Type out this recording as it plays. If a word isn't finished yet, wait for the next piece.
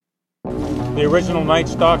the original Night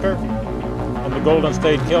Stalker and the Golden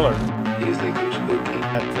State Killer. Do you think they're spooky?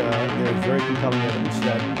 There's very compelling evidence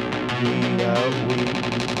that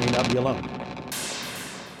we may not be alone.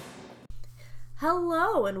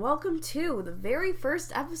 Hello, and welcome to the very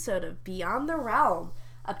first episode of Beyond the Realm,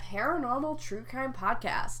 a paranormal true crime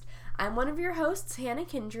podcast. I'm one of your hosts, Hannah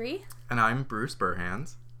Kindry. And I'm Bruce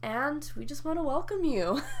Burhans. And we just want to welcome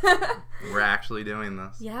you. We're actually doing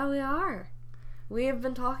this. Yeah, we are. We have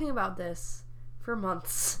been talking about this for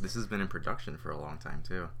months. This has been in production for a long time,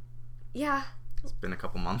 too. Yeah. It's been a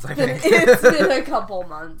couple months, I think. It's been a couple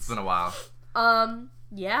months. It's been a while.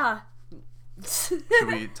 Yeah. Should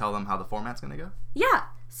we tell them how the format's going to go? Yeah.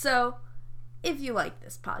 So, if you like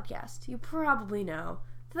this podcast, you probably know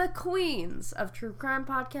the queens of true crime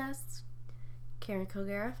podcasts, Karen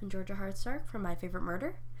Kilgariff and Georgia Hardstark from My Favorite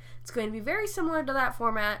Murder. It's going to be very similar to that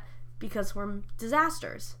format because we're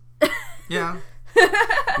disasters. Yeah.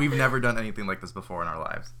 We've never done anything like this before in our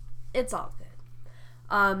lives. It's all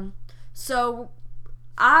good. So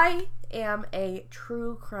I am a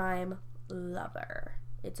true crime lover.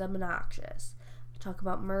 It's obnoxious. I talk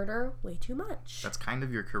about murder way too much. That's kind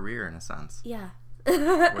of your career in a sense. Yeah.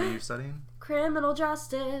 What are you studying? Criminal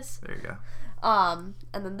justice. There you go. And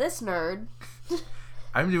then this nerd.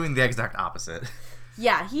 I'm doing the exact opposite.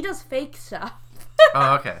 Yeah, he does fake stuff.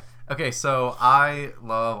 Oh, okay. Okay, so I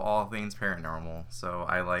love all things paranormal. So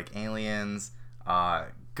I like aliens,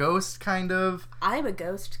 ghosts kind of. I'm a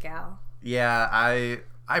ghost gal. Yeah,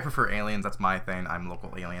 I prefer aliens. That's my thing. I'm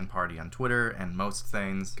local alien party on Twitter and most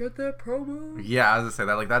things. Get that promo. Yeah, I was gonna say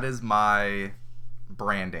that. Like, that is my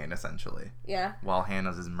branding, essentially. Yeah. While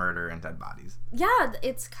Hannah's is murder and dead bodies. Yeah,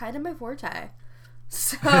 it's kind of my forte.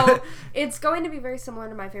 So it's going to be very similar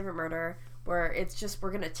to My Favorite Murder, where it's just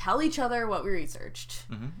we're going to tell each other what we researched.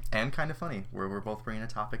 Mm-hmm. And kind of funny, where we're both bringing a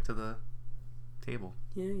topic to the table.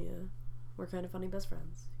 Yeah. We're kind of funny best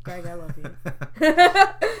friends. Greg, I love you.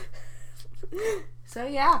 So,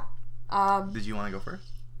 yeah. Did you want to go first?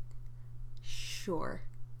 Sure.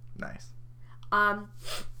 Nice.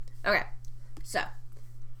 Okay. So,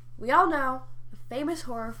 we all know the famous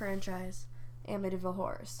horror franchise, Amityville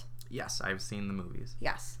Horrors. Yes, I've seen the movies.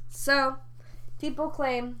 Yes. So, people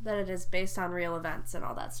claim that it is based on real events and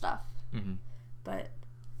all that stuff. Mm-hmm. But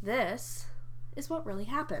this is what really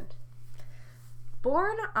happened.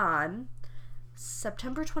 Born on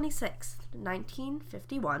September 26th,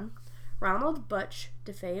 1951, Ronald Butch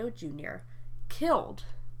DeFeo Jr. killed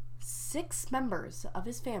 6 members of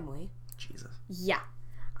his family. Jesus. Yeah.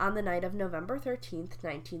 On the night of November 13th,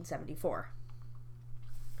 1974.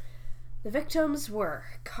 The victims were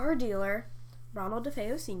car dealer Ronald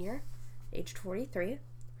DeFeo Sr., aged 43,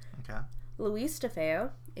 Okay. Luis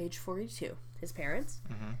DeFeo, age 42, his parents,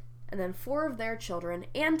 Mm-hmm. and then 4 of their children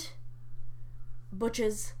and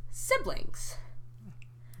Butch's siblings.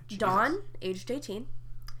 Jesus. Dawn, aged 18,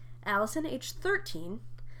 Allison, aged 13,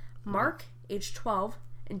 Mark, aged 12,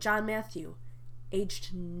 and John Matthew,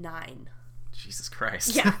 aged 9. Jesus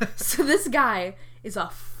Christ. Yeah, so this guy is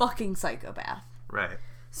a fucking psychopath. Right.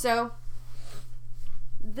 So,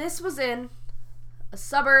 this was in a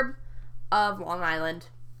suburb of Long Island,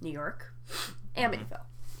 New York. Amityville,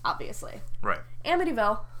 obviously. Right.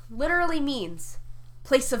 Amityville literally means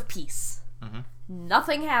place of peace. Mm-hmm.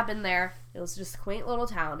 Nothing happened there. It was just a quaint little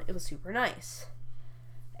town. It was super nice.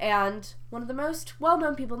 And one of the most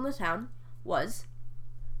well-known people in the town was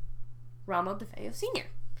Ronald DeFeo Sr.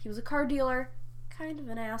 He was a car dealer, kind of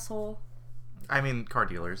an asshole. I mean, car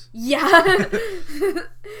dealers. Yeah.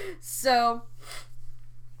 So,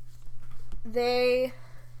 they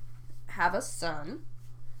have a son,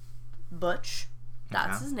 Butch.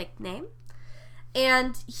 That's Okay. his nickname.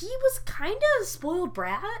 And he was kind of a spoiled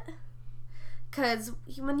brat. Because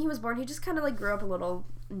when he was born, he just kind of like grew up a little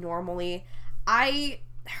normally. I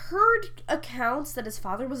heard accounts that his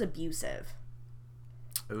father was abusive.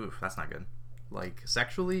 Oof, that's not good. Like,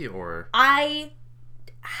 sexually, or? I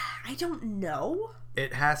don't know.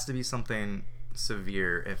 It has to be something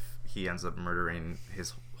severe if he ends up murdering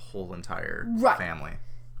his whole entire family.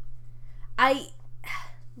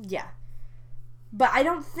 Yeah. But I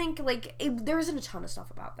don't think, like, there isn't a ton of stuff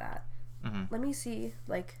about that. Mm-hmm. Let me see,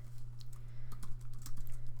 like...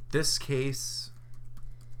 This case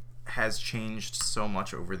has changed so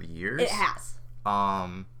much over the years. It has.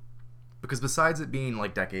 Because besides it being,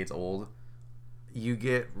 like, decades old, you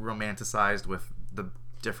get romanticized with the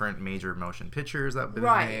different major motion pictures that have been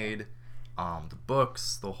made, the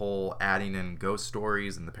books, the whole adding in ghost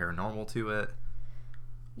stories and the paranormal to it.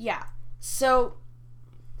 Yeah. So,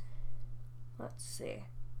 let's see.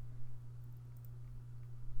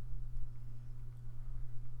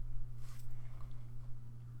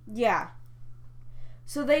 Yeah.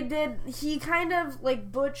 So he kind of,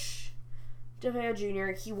 like, Butch DeFeo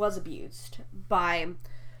Jr., he was abused by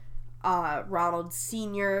Ronald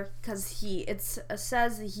Sr. because it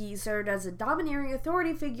says that he served as a domineering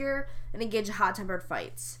authority figure and engaged in hot-tempered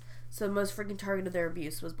fights. So the most freaking target of their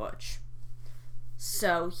abuse was Butch.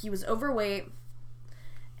 So he was overweight,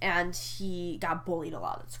 and he got bullied a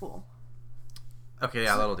lot at school. Okay,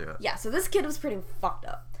 yeah, that'll do it. Yeah, so this kid was pretty fucked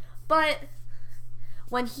up. But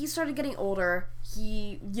when he started getting older,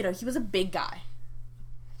 he was a big guy.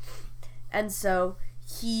 And so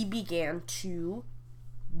he began to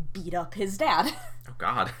beat up his dad. Oh,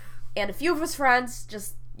 God. And a few of his friends,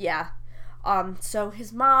 so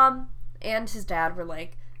his mom and his dad were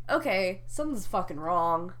like, okay, something's fucking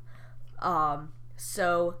wrong.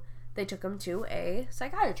 So they took him to a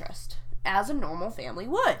psychiatrist, as a normal family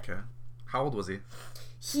would. Okay. How old was he?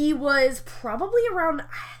 He was probably around,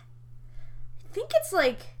 I think it's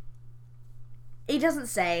like, it doesn't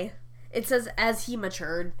say. It says as he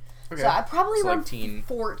matured. Okay. So I probably So, like, around teen.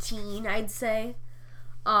 14, I'd say.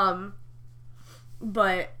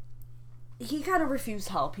 But he kind of refused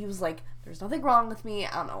help. He was like, there's nothing wrong with me.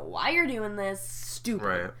 I don't know why you're doing this. Stupid.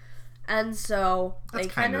 Right. And so That's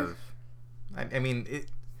they kind of... I mean,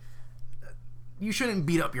 you shouldn't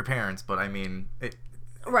beat up your parents, but I mean...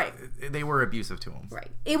 Right. They were abusive to him.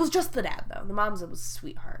 Right. It was just the dad, though. The mom's was a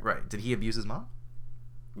sweetheart. Right. Did he abuse his mom?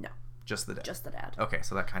 No. Just the dad? Just the dad. Okay,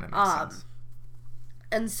 so that kind of makes sense.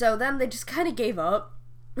 And so then they just kind of gave up.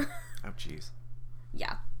 Oh, jeez.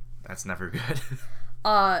 Yeah. That's never good.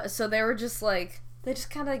 So they were just like, they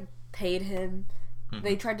just kind of paid him. Mm-hmm.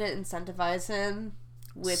 They tried to incentivize him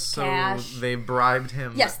with so cash. they bribed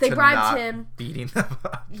him. Yes, they to bribed not him. Beating them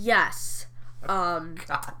up. Yes. God.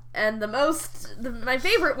 And my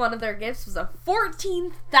favorite one of their gifts was a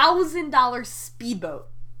 $14,000 speedboat.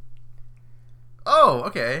 Oh,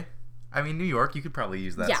 okay. I mean, New York, you could probably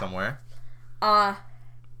use that Yeah. somewhere.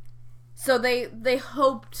 So they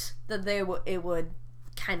hoped that it would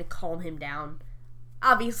kind of calm him down.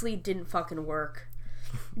 Obviously, it didn't fucking work.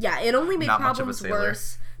 Yeah, it only made Not much of a problems sailor.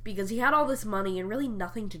 worse because he had all this money and really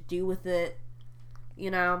nothing to do with it,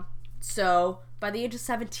 you know? So, by the age of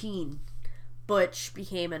 17, Butch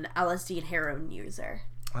became an LSD and heroin user.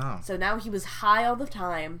 Oh. So now he was high all the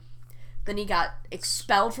time. Then he got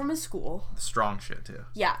expelled from his school. Strong shit, too.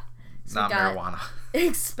 Yeah. So Not he got marijuana.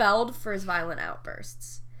 expelled for his violent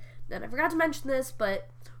outbursts. And I forgot to mention this, but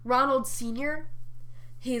Ronald Sr.,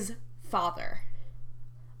 his father,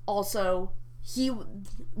 also, he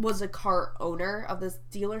was a car owner of this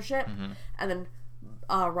dealership, and then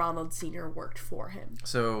Ronald Sr. worked for him.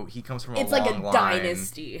 So he comes from It's a long like a line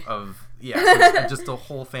dynasty. of so it's just a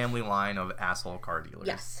whole family line of asshole car dealers.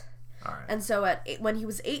 Yes. All right. And so when he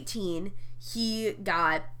was 18, he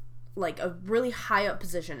got like a really high up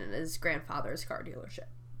position in his grandfather's car dealership.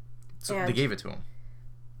 So and- they gave it to him.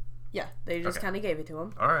 Yeah, they just Okay. kind of gave it to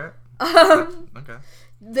him. All right. Okay.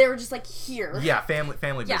 They were just like, here. Yeah, family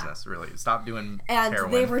Yeah. business. Really, stop doing And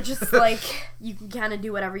heroin. they were just like, you can kind of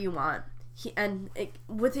do whatever you want. In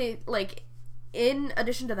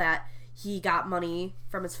addition to that, he got money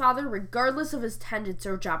from his father regardless of his attendance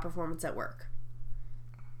or job performance at work.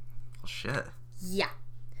 Well, shit. Yeah.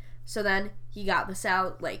 So then he got this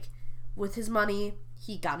out, like, with his money,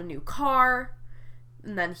 he got a new car,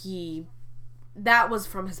 and then that was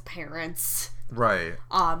from his parents. Right.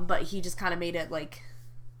 But he just kind of made it, like,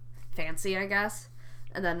 fancy, I guess.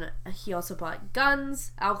 And then he also bought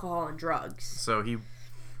guns, alcohol, and drugs. So he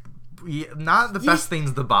not the best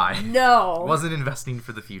things to buy. No. Wasn't investing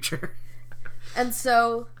for the future. And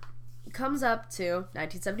so, comes up to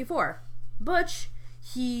 1974. Butch,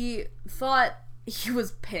 he thought he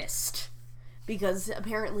was pissed. Because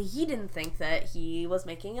apparently he didn't think that he was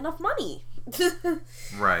making enough money.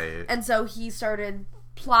 Right. And so he started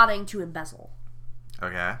plotting to embezzle.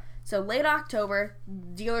 Okay. So late October,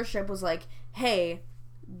 dealership was like, hey,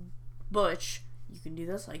 Butch, you can do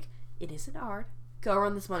this. Like, it isn't hard. Go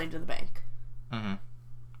run this money to the bank. Mm-hmm.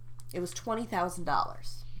 It was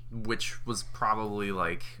 $20,000. Which was probably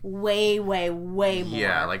like... Way, way, way more.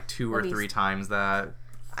 Yeah, like 2 or Let me 3 times that.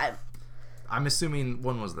 I- I'm assuming,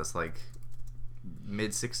 when was this? Like,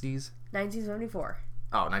 mid-60s? 1974.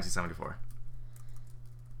 Oh, 1974.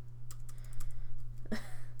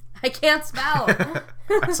 I can't spell.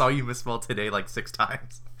 I saw you misspell today like 6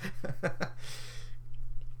 times.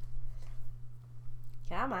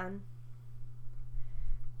 Come on.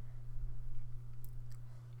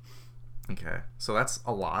 Okay, so that's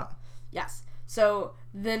a lot. Yes. So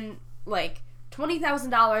then, like,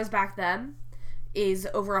 $20,000 back then is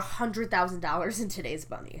over $100,000 in today's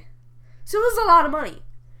money. So it was a lot of money.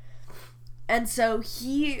 And so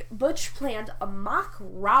Butch planned a mock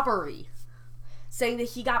robbery, saying that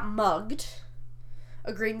he got mugged,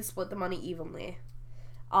 agreeing to split the money evenly.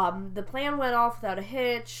 The plan went off without a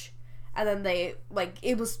hitch, and then they,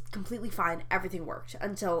 it was completely fine. Everything worked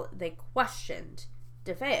until they questioned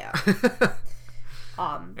DeFeo.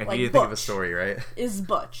 And like you think Butch of a story, right? is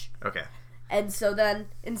Butch. Okay. And so then,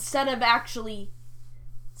 instead of actually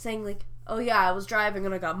saying, oh yeah, I was driving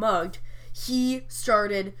and I got mugged, he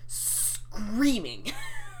started screaming.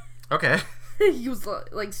 Okay. He was,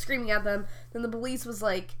 screaming at them. Then the police was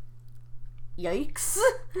like, yikes.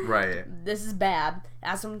 Right. This is bad.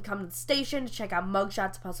 Asked him to come to the station to check out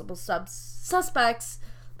mugshots of possible suspects,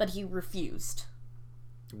 but he refused.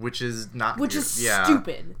 Which is not... Which is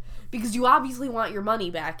stupid. Because you obviously want your money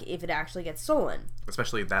back if it actually gets stolen.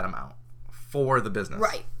 Especially that amount. For the business.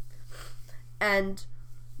 Right. And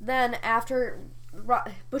then after...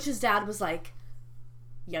 Butch's dad was like,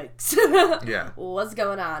 yikes. Yeah. What's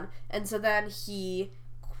going on? And so then he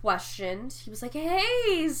questioned. He was like,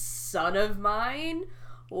 hey, son of mine,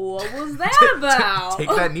 what was that about? Take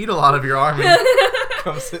that needle out of your arm and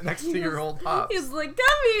come sit next to your old pops. He was like,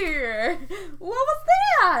 come here. What was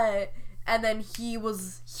that? And then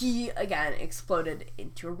he again exploded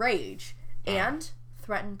into a rage and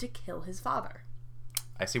threatened to kill his father.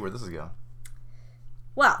 I see where this is going.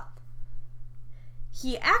 Well,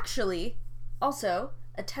 he actually also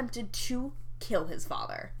attempted to kill his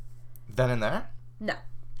father. Then and there? No.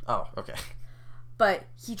 Oh, okay. But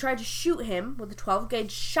he tried to shoot him with a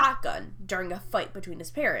 12-gauge shotgun during a fight between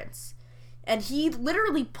his parents. And he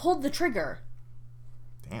literally pulled the trigger.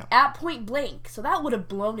 Damn. At point blank. So that would have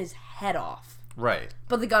blown his head off. Right.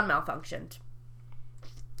 But the gun malfunctioned.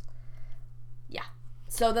 Yeah.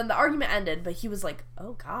 So then the argument ended, but he was like,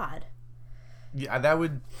 oh, God. Yeah, that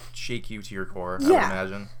would shake you to your core, I Yeah. would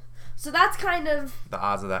imagine. So that's kind of... The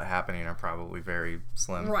odds of that happening are probably very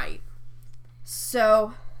slim. Right.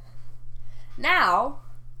 So, now,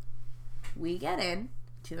 we get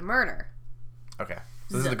into the murder. Okay.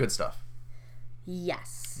 So this is the good stuff.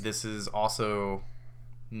 Yes. This is also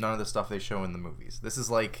none of the stuff they show in the movies. This is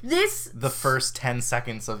like This... the first 10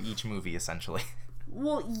 seconds of each movie, essentially.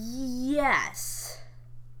 Well, yes.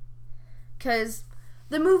 Because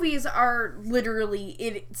the movies are literally...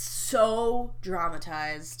 It's so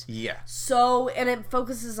dramatized. Yeah. And it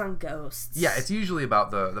focuses on ghosts. Yeah, it's usually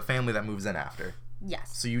about the family that moves in after.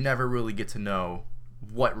 Yes. So you never really get to know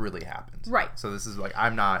what really happened. Right. So this is like,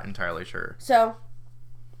 I'm not entirely sure. So,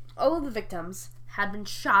 all of the victims had been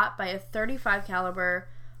shot by a .35 caliber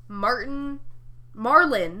Marlin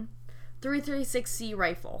 336C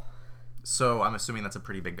rifle. So I'm assuming that's a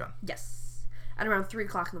pretty big gun. Yes. At around 3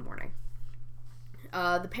 o'clock in the morning.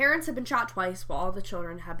 The parents had been shot twice, while all the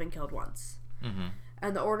children had been killed once. Mm-hmm.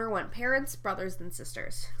 And the order went parents, brothers, then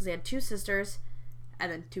sisters. Because they had 2 sisters,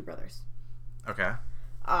 and then 2 brothers. Okay.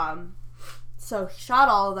 So he shot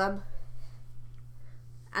all of them,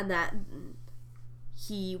 and then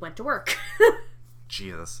he went to work.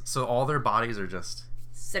 Jesus. So all their bodies are just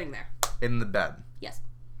Sitting there. in the bed. Yes.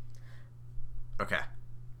 Okay.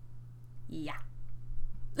 Yeah.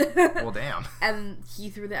 Well, damn. And he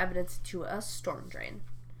threw the evidence into a storm drain.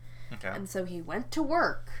 Okay. And so he went to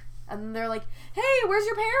work. And they're like, hey, where's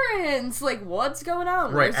your parents? Like, what's going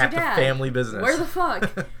on? Right, Where's your at dad? the family business. Where the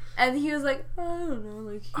fuck? And he was like, I don't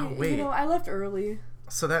know. Like, Oh, wait. I left early.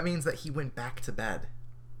 So that means that he went back to bed.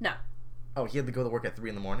 No. Oh, he had to go to work at 3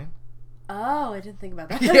 in the morning? Oh, I didn't think about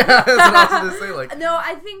that. Yeah, that's what I was going to say. Like, No,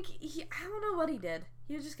 I think I don't know what he did.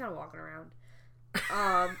 He was just kind of walking around.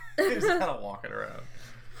 he was kind of walking around.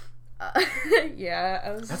 Yeah,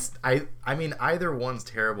 I was. I mean, either one's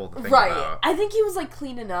terrible to think Right. about. I think he was like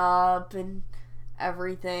cleaning up and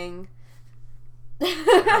everything.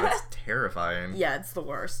 God, that's terrifying. Yeah, it's the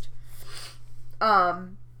worst.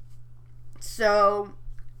 So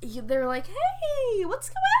they're like, "Hey, what's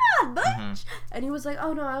going on, Butch?" Mhm. And he was like,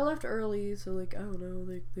 "Oh no, I left early, so like I don't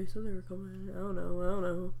know. Like they said they were coming. I don't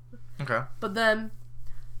know." Okay. But then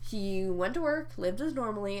he went to work, lived as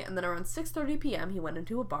normally, and then around 6:30 p.m. he went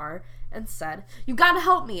into a bar and said, "You gotta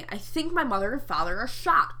help me. I think my mother and father are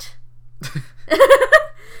shot."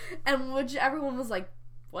 And which everyone was like,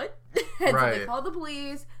 "What?" And so they Right. called the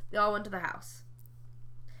police. They all went to the house.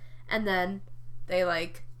 And then they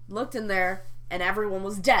like looked in there and everyone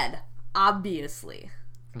was dead, obviously.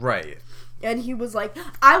 Right. And he was like,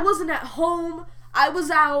 I wasn't at home. I was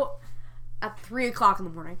out at 3 o'clock in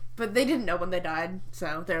the morning. But they didn't know when they died.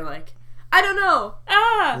 So they're like, I don't know.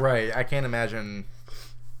 Ah! Right. I can't imagine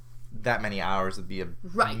that many hours would be a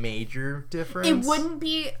Right. major difference. It wouldn't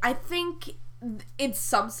be, I think it's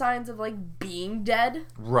some signs of like being dead.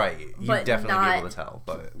 Right. You'd But definitely be not- able to tell,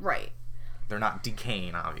 but... Right. They're not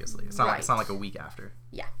decaying, obviously. It's not like a week after.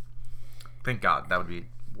 Yeah. Thank God. That would be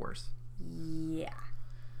worse. Yeah.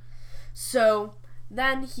 So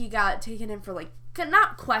then he got taken in for, like,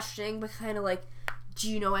 not questioning, but kind of like,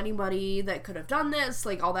 do you know anybody that could have done this?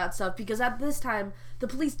 Like, all that stuff. Because at this time, the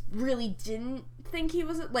police really didn't think he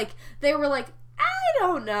was, like, they were like, I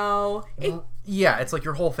don't know. Yeah, it's like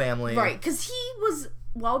your whole family. Right, because he was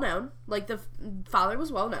well-known. Like, the father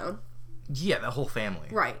was well-known. Yeah, the whole family.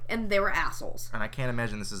 Right, and they were assholes. And I can't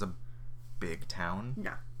imagine this is a big town.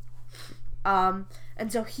 No.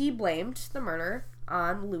 And so he blamed the murder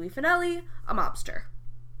on Louis Finelli, a mobster.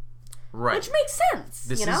 Right. Which makes sense,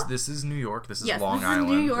 This is New York. This is Long Island.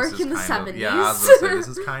 New York this is in the kind 70s. Of, yeah, I was going to say, this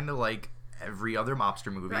is kind of like every other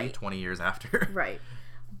mobster movie 20 years after. Right.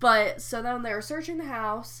 But, so then they were searching the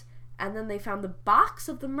house, and then they found the box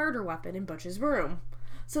of the murder weapon in Butch's room.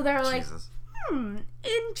 So they're like, Jesus.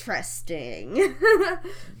 Interesting.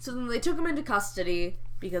 So then they took him into custody,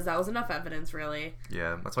 because that was enough evidence, really.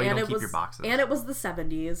 Yeah, that's why you don't keep your boxes. And it was the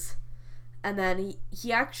 70s. And then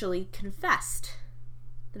he actually confessed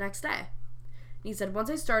the next day. And he said, once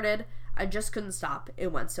I started, I just couldn't stop.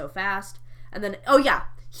 It went so fast. And then, oh yeah,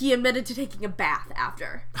 he admitted to taking a bath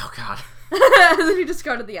after. Oh, God. And then he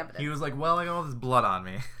discarded the evidence. He was like, well, I got all this blood on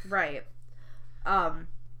me. Right.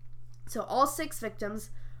 So all 6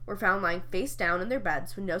 victims were found lying face down in their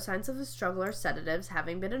beds with no signs of a struggle or sedatives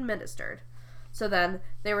having been administered. So then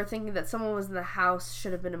they were thinking that someone was in the house,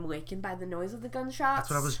 should have been awakened by the noise of the gunshots. That's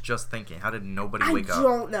what I was just thinking. How did nobody wake up? I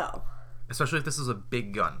don't know. Especially if this is a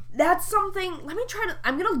big gun. That's something.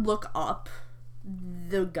 I'm going to look up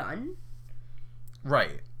the gun.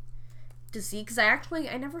 Right. To see, because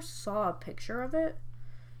I never saw a picture of it.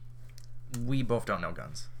 We both don't know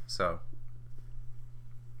guns, so.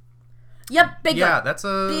 Yep, big gun. Yeah, that's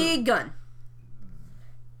a big gun.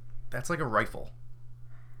 That's like a rifle.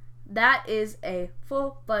 That is a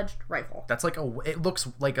full-fledged rifle. That's like it looks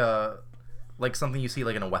like something you see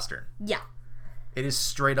like in a Western. Yeah. It is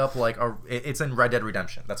straight up like it's in Red Dead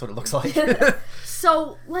Redemption. That's what it looks like.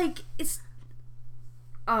 So, like, it's,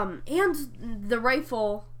 and the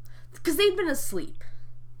rifle, because they've been asleep.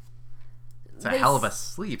 It's a hell of a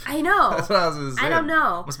sleep. I know. That's what I was going to say. I don't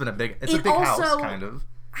know. Must have been a big, it's a big house, kind of.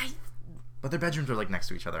 But their bedrooms are like next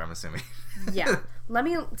to each other, I'm assuming. Yeah. Let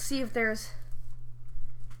me see if there's...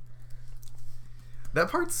 That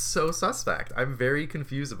part's so suspect. I'm very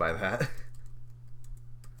confused by that.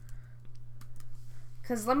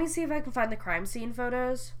 Because let me see if I can find the crime scene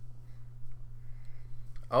photos.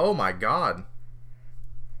 Oh my God.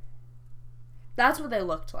 That's what they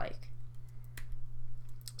looked like.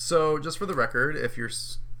 So, just for the record, if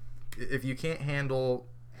you can't handle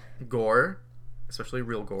gore, especially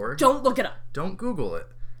real gore, don't look it up. Don't Google it.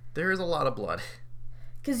 There is a lot of blood.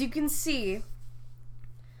 Because you can see,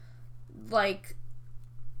 like,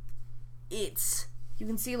 you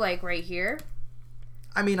can see, like, right here.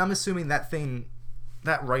 I mean, I'm assuming that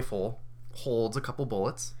rifle holds a couple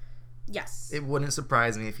bullets. Yes. It wouldn't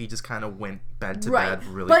surprise me if he just kind of went bed to bed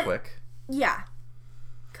really quick. Yeah.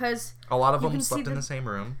 Because a lot of them slept in the same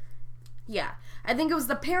room. Yeah. I think it was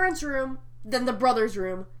the parents' room, then the brother's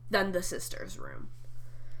room, then the sister's room.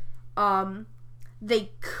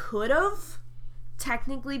 They could have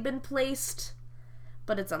technically been placed,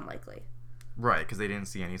 but it's unlikely. Right, because they didn't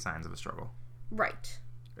see any signs of a struggle. Right.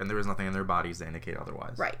 And there was nothing in their bodies to indicate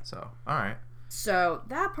otherwise. Right. So, alright. So,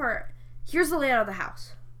 that part... Here's the layout of the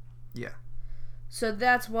house. Yeah. So,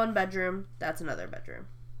 that's one bedroom. That's another bedroom.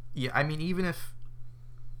 Yeah, I mean, even if...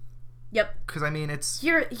 Yep. Because, I mean, it's...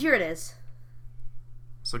 Here it is.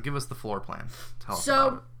 So, give us the floor plan. Tell us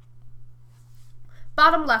about it.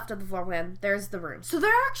 Bottom left of the floor plan, there's the room. So,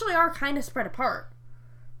 they actually are kind of spread apart.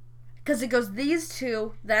 Because it goes these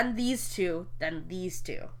two, then these two, then these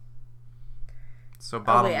two. So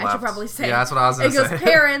bottom left. I should probably say. Yeah, that's what I was going to say. It goes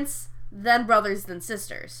parents, then brothers, then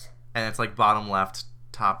sisters. And it's like bottom left,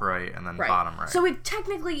 top right, and then bottom right. So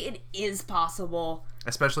it is possible.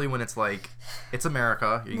 Especially when it's like, it's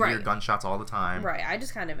America. You hear gunshots all the time. Right. I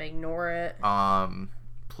just kind of ignore it.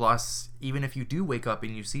 Plus, even if you do wake up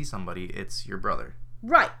and you see somebody, it's your brother.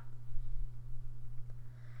 Right.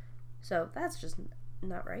 So that's just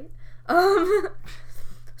not right.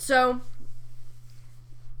 So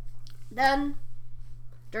then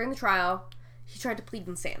during the trial, he tried to plead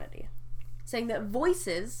insanity, saying that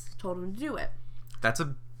voices told him to do it. That's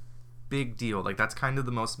a big deal. Like, that's kind of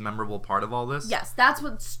the most memorable part of all this. Yes, that's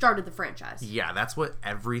what started the franchise. Yeah, that's what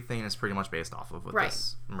everything is pretty much based off of with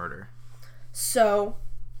this murder. So,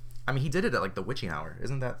 I mean, he did it at like the witching hour.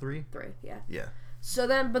 Isn't that 3? 3, yeah. Yeah. So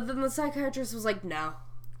then, but then the psychiatrist was like, no.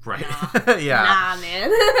 Right. Nah. Yeah. Nah,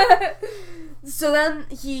 man. So then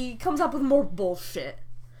he comes up with more bullshit.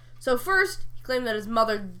 So first, he claimed that his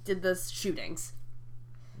mother did the shootings.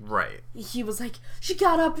 Right. He was like, she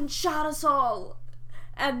got up and shot us all.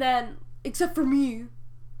 And then, except for me.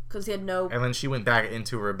 Because he had no... And then she went back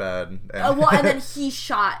into her bed. And, and then he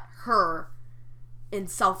shot her in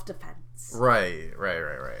self-defense. Right.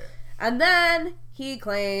 And then he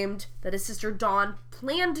claimed that his sister Dawn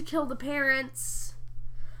planned to kill the parents.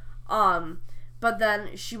 But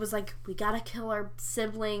then she was like, we gotta kill our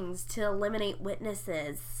siblings to eliminate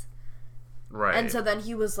witnesses. Right. And so then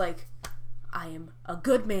he was like, I am a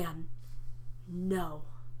good man. No.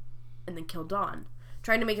 And then killed Dawn.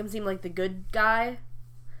 Trying to make him seem like the good guy.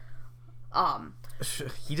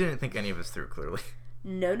 He didn't think any of this through, clearly.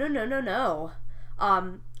 No.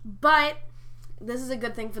 But this is a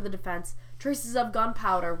good thing for the defense. Traces of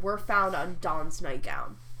gunpowder were found on Dawn's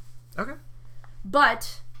nightgown. Okay.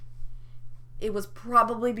 But it was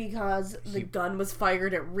probably because the gun was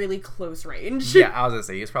fired at really close range. Yeah, I was gonna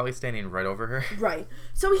say, he was probably standing right over her. Right.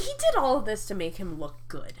 So he did all of this to make him look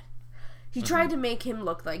good. He tried to make him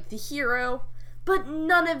look like the hero, but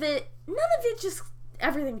none of it just,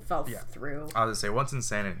 everything fell through. I was gonna say, once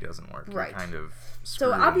insanity doesn't work, Right. you're kind of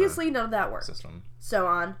So obviously none of that worked. System. So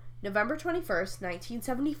on November 21st,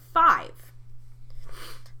 1975,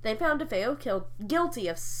 they found DeFeo guilty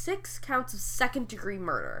of 6 counts of second-degree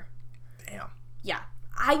murder. Damn. Yeah.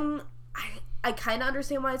 I kind of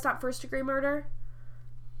understand why it's not first-degree murder.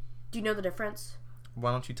 Do you know the difference?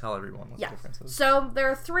 Why don't you tell everyone what the difference is? So there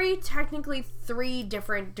are technically three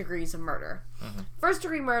different degrees of murder. Mm-hmm.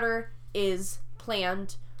 First-degree murder is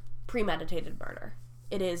planned, premeditated murder.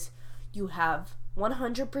 It is, you have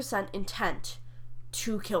 100% intent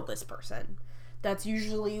to kill this person. That's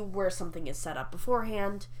usually where something is set up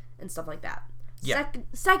beforehand and stuff like that. Yeah.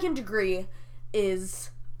 Second degree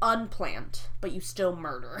is unplanned, but you still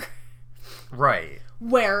murder. Right.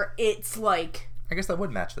 Where it's like... I guess that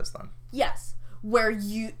would match this then. Yes. Where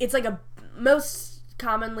it's like most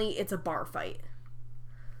commonly, it's a bar fight.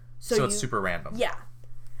 So it's super random. Yeah.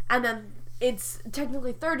 And then it's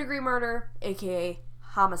technically third degree murder, aka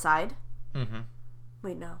homicide. Mm-hmm.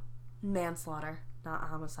 Wait, no. Manslaughter, not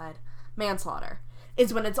homicide. Manslaughter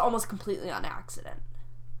is when it's almost completely on accident.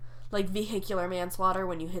 Like vehicular manslaughter,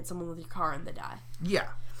 when you hit someone with your car and they die. Yeah.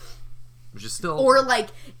 Which is still... Or like,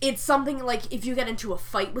 it's something like if you get into a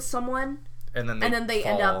fight with someone... And then they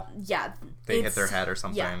end up... Yeah. They hit their head or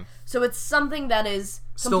something. Yeah. So it's something that is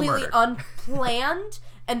Still completely murder. unplanned,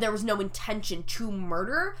 and there was no intention to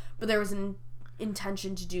murder, but there was an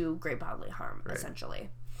intention to do great bodily harm, essentially.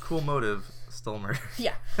 Cool motive, still murder.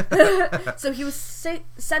 Yeah. So he was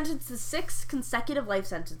sentenced to 6 consecutive life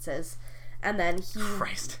sentences, and then he...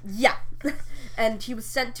 Christ. Yeah. And he was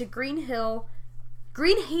sent to Greenhaven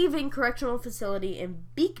Correctional Facility in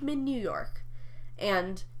Beekman, New York.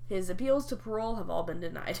 And his appeals to parole have all been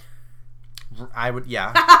denied.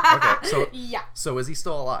 Yeah. Okay, so... Yeah. So is he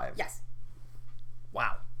still alive? Yes.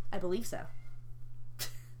 Wow. I believe so.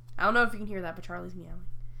 I don't know if you can hear that, but Charlie's meowing.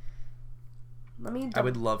 I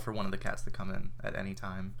would love for one of the cats to come in at any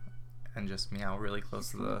time and just meow really close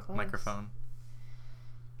to the microphone.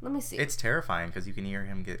 Let me see. It's terrifying because you can hear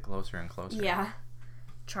him get closer and closer. Yeah.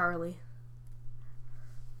 Charlie.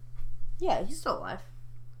 Yeah, he's still alive.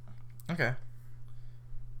 Okay.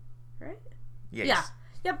 Right? Yes. Yeah.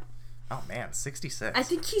 Yep. Oh man, 66. I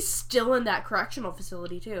think he's still in that correctional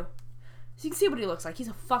facility too. So you can see what he looks like. He's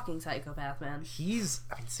a fucking psychopath, man.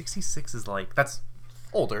 66 is like, that's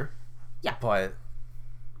older. Yeah. But...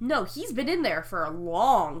 No, he's been in there for a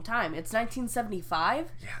long time. It's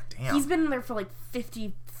 1975. Yeah, damn. He's been in there for like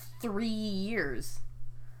 53 years.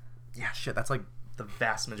 Yeah, shit, that's like the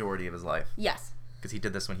vast majority of his life. Yes. Because he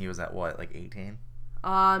did this when he was at what, like 18?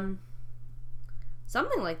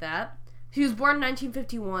 Something like that. He was born in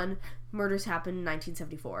 1951. Murders happened in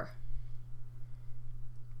 1974.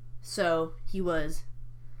 So, he was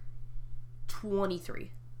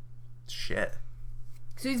 23. Shit.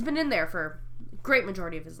 So he's been in there for a great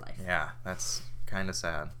majority of his life. Yeah, that's kind of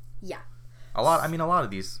sad. Yeah. A lot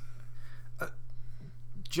of these...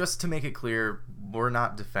 just to make it clear, we're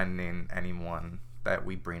not defending anyone that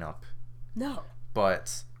we bring up. No.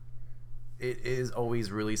 But it is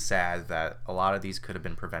always really sad that a lot of these could have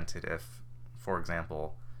been prevented if, for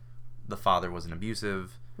example, the father wasn't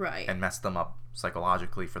abusive. Right. And messed them up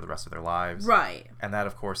psychologically for the rest of their lives. Right. And that,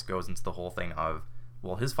 of course, goes into the whole thing of,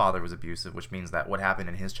 well, his father was abusive, which means that what happened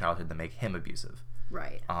in his childhood to make him abusive.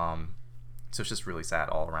 Right. So it's just really sad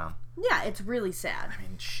all around. Yeah, it's really sad. I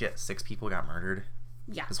mean, shit, 6 people got murdered.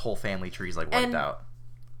 Yeah. His whole family tree's like wiped out.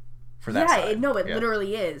 For that side. It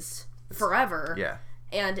literally is. Forever. Yeah.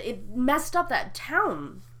 And it messed up that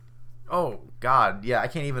town Oh God, yeah, I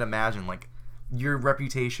can't even imagine like your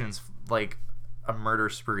reputation's like a murder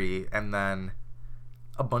spree, and then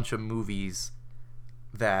a bunch of movies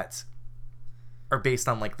that are based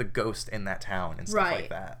on like the ghost in that town and stuff like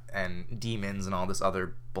that, and demons and all this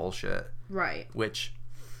other bullshit. Right. Which,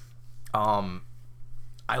 I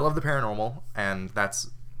love the paranormal, and that's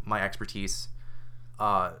my expertise.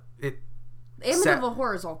 Amityville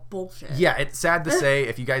Horror is all bullshit. Yeah, it's sad to say,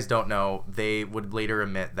 if you guys don't know, they would later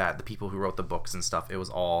admit that the people who wrote the books and stuff, it was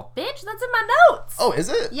all... Bitch, that's in my notes. Oh, is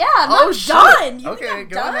it? Yeah, I'm not done. You okay, think I'm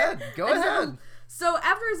go done? ahead. Go ahead. So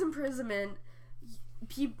after his imprisonment,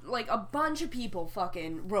 like a bunch of people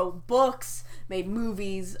fucking wrote books, made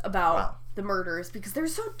movies about the murders because they're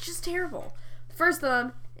so just terrible. The first of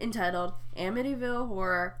them, entitled Amityville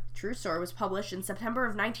Horror True Story, was published in September of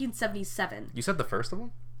 1977. You said the first of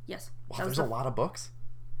them? Yes. Wow, there's a lot of books?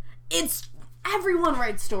 Everyone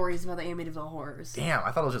writes stories about the Amityville Horrors. Damn,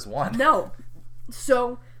 I thought it was just one. No.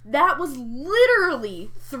 So that was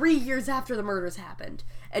literally 3 years after the murders happened,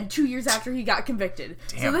 and 2 years after he got convicted.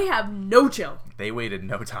 Damn. So they have no chill. They waited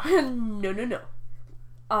no time. No.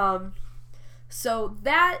 So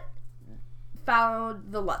that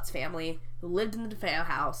found the Lutz family, who lived in the DeFeo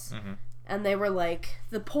house, and they were like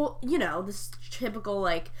this typical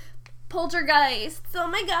like poltergeists. Oh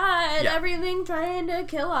my god, everything trying to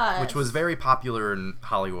kill us. Which was very popular in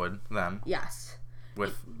Hollywood then. Yes.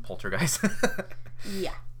 With poltergeist.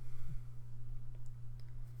 Yeah.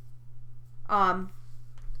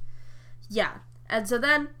 Yeah. And so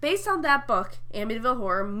then, based on that book, Amityville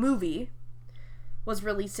Horror movie was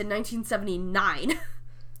released in 1979.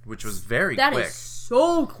 Which was very quick. That is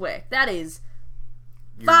so quick. That is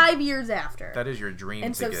 5 years after. That is your dream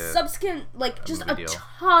and to so get subsequent, like, just a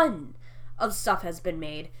ton of stuff has been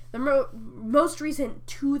made. The most recent,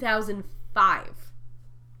 2005.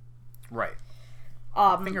 Right.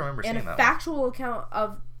 I think I remember seeing that. And a factual account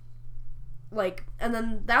of, like, and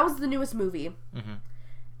then that was the newest movie.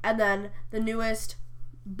 And then the newest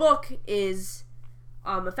book is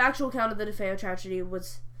a factual account of the DeFeo tragedy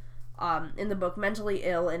was in the book Mentally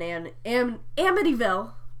Ill in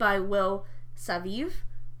Amityville by Will Saviv.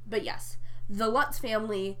 But yes, the Lutz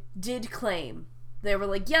family did claim, they were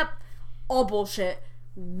like, yep, all bullshit.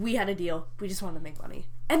 We had a deal. We just wanted to make money.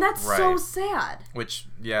 And that's so sad. Which,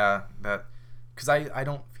 yeah, that... Because I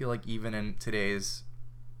don't feel like even in today's...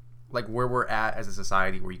 Like, where we're at as a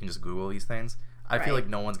society where you can just Google these things, I feel like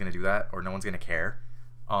no one's going to do that, or no one's going to care.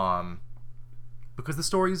 Because the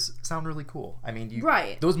stories sound really cool. I mean,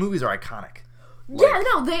 those movies are iconic. Like, yeah,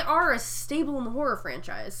 no, they are a staple in the horror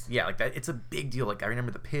franchise. Yeah, like that. It's a big deal. Like, I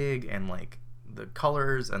remember the pig and, like, the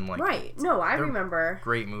colors and, like... Right. No, I remember.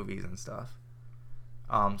 Great movies and stuff.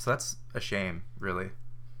 So that's a shame, really.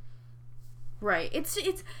 Right. It's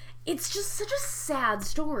just such a sad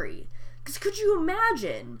story. Because could you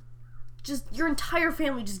imagine just your entire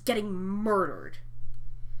family just getting murdered?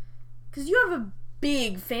 Because you have a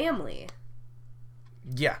big family.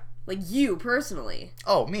 Yeah. Like you, personally.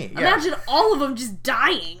 Oh, me, yeah. Imagine all of them just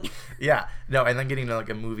dying. Yeah. No, and then getting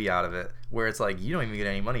like a movie out of it where it's like, you don't even get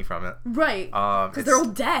any money from it. Right. Because they're all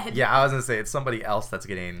dead. Yeah, I was going to say, it's somebody else that's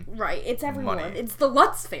getting Right, it's everyone. money. It's the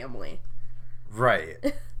Lutz family. Right.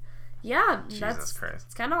 Yeah, Jesus Christ.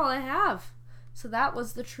 That's kind of all I have. So that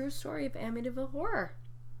was the true story of Amityville Horror.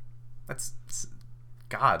 That's...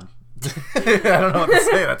 God. I don't know what to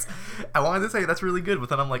say. I wanted to say that's really good, but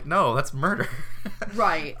then I'm like, no, that's murder.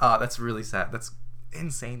 Right. That's really sad. That's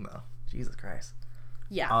insane, though. Jesus Christ.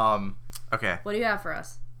 Yeah. Okay. What do you have for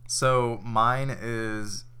us? So mine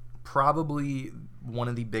is probably one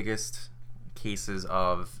of the biggest cases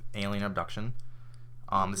of alien abduction.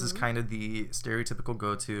 This is kind of the stereotypical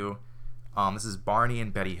go-to. This is Barney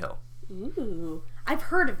and Betty Hill. Ooh, I've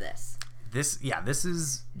heard of this. This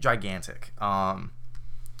is gigantic.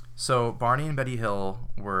 So Barney and Betty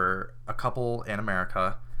Hill were a couple in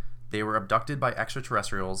America. They were abducted by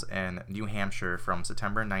extraterrestrials in New Hampshire from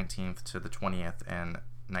September 19th to the 20th in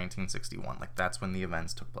 1961. Like, that's when the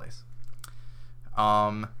events took place.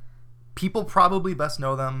 People probably best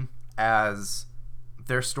know them as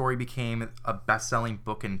their story became a best-selling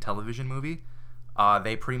book and television movie.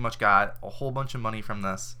 They pretty much got a whole bunch of money from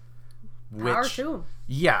this. Power to 'em.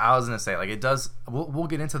 Yeah, I was gonna say, like, it does. We'll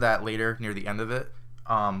get into that later near the end of it.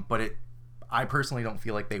 But I personally don't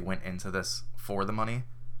feel like they went into this for the money.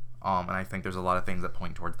 And I think there's a lot of things that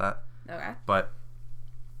point towards that. Okay. But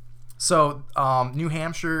so New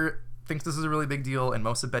Hampshire thinks this is a really big deal, and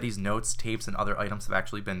most of Betty's notes, tapes, and other items have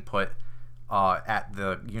actually been put at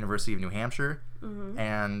the University of New Hampshire. Mm-hmm.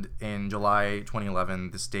 And in July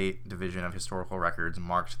 2011, the State Division of Historical Records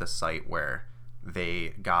marked the site where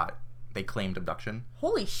they got they claimed abduction.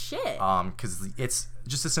 Holy shit. Because it's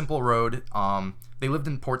just a simple road. They lived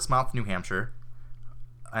in Portsmouth, New Hampshire.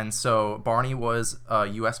 And so Barney was a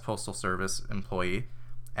U.S. Postal Service employee,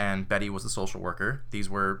 and Betty was a social worker. These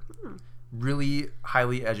were really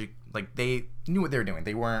highly educated. Like, they knew what they were doing.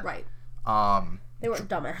 They weren't... Right. They weren't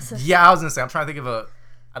dumbasses. Yeah, I was going to say, I'm trying to think of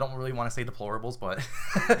I don't really want to say deplorables, but...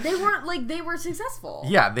 They weren't, like, they were successful.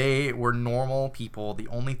 Yeah, they were normal people. The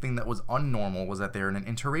only thing that was unnormal was that they were an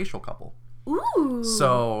interracial couple. Ooh.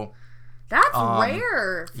 So... That's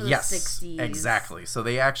rare for yes, the 60s. Exactly. So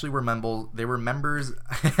they actually were they were members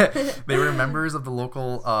they were members of the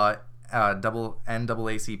local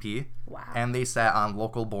NAACP. Wow. And they sat on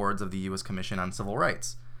local boards of the U.S. Commission on Civil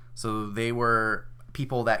Rights. So they were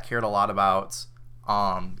people that cared a lot about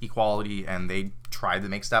equality, and they tried to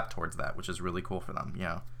make step towards that, which is really cool for them. You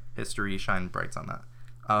know, history shined bright on that.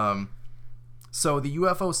 So the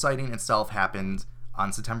UFO sighting itself happened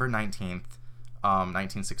on September 19th,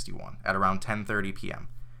 1961 at around 10:30 p.m.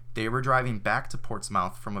 They were driving back to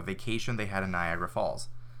Portsmouth from a vacation they had in Niagara Falls.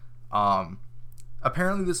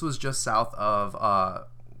 Apparently this was just south of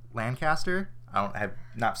Lancaster. I'm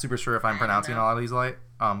not super sure if I'm pronouncing all of these right.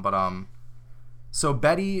 So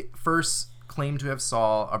Betty first claimed to have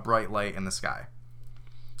saw a bright light in the sky.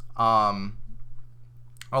 A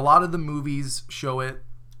lot of the movies show it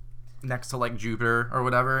next to like Jupiter or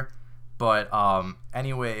whatever. But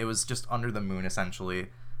anyway, it was just under the moon, essentially.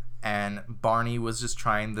 And Barney was just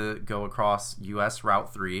trying to go across U.S.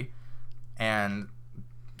 Route 3. And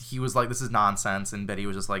he was like, this is nonsense. And Betty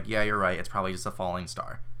was just like, yeah, you're right. It's probably just a falling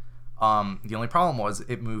star. The only problem was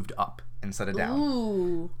it moved up instead of down.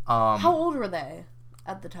 Ooh. How old were they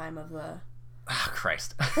at the time of the... Oh,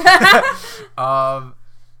 Christ. I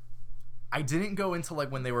didn't go into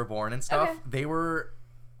like when they were born and stuff. Okay. They were...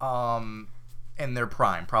 in their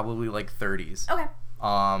prime, probably like 30s. Okay.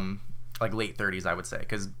 Like late 30s, I would say,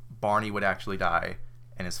 because Barney would actually die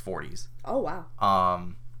in his 40s. Oh, wow.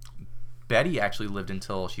 Betty actually lived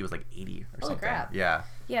until she was like 80 or something. Crap. Yeah.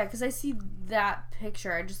 Yeah, because I see that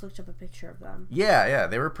picture. I just looked up a picture of them. Yeah.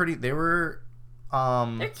 They were pretty. They were.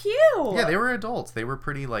 They're cute. Yeah, they were adults. They were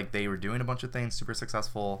pretty. Like they were doing a bunch of things, super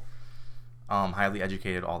successful, highly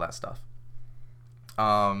educated, all that stuff.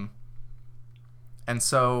 And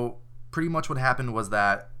so pretty much what happened was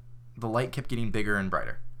that the light kept getting bigger and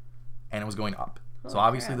brighter, and it was going up. So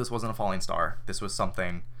obviously this wasn't a falling star. This was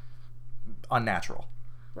something unnatural.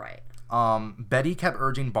 Right. Betty kept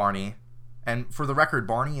urging Barney, and for the record,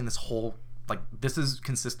 Barney in this whole, like, this is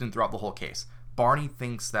consistent throughout the whole case. Barney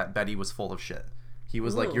thinks that Betty was full of shit. He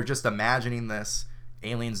was like, you're just imagining this.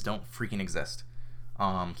 Aliens don't freaking exist.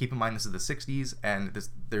 Keep in mind, this is the 60s, and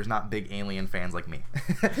there's not big alien fans like me.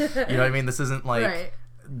 You know what I mean? This isn't like... Right.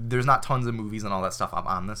 There's not tons of movies and all that stuff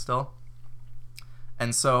on this still.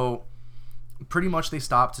 And so, pretty much they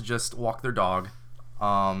stopped to just walk their dog.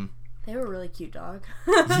 They were a really cute dog.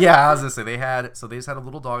 Yeah, I was gonna say they just had a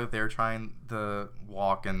little dog that they were trying to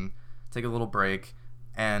walk and take a little break.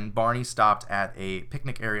 And Barney stopped at a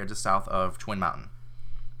picnic area just south of Twin Mountain.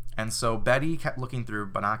 And so Betty kept looking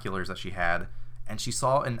through binoculars that she had, and she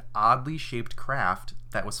saw an oddly shaped craft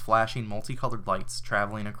that was flashing multicolored lights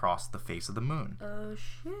traveling across the face of the moon. Oh,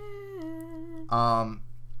 shit.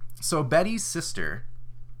 So Betty's sister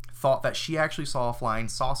thought that she actually saw a flying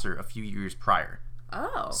saucer a few years prior.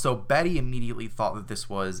 Oh. So Betty immediately thought that this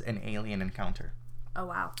was an alien encounter. Oh,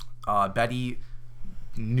 wow. Betty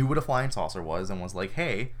knew what a flying saucer was and was like,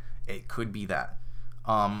 hey, it could be that.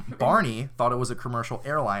 Barney thought it was a commercial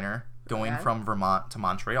airliner going from Vermont to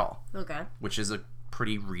Montreal. Okay. Which is a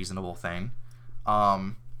pretty reasonable thing.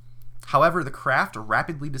 However, the craft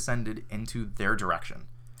rapidly descended into their direction.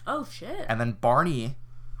 Oh, shit. And then Barney,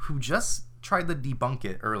 who just tried to debunk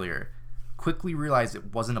it earlier, quickly realized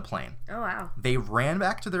it wasn't a plane. Oh, wow. They ran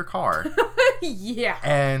back to their car. Yeah.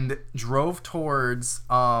 And drove towards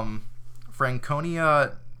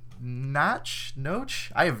Franconia Noche?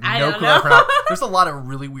 I have no clue how to pronounce. There's a lot of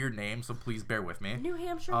really weird names, so please bear with me. New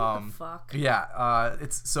Hampshire? What the fuck? Yeah.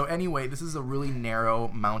 So anyway, this is a really narrow,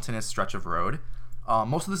 mountainous stretch of road.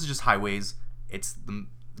 Most of this is just highways. It's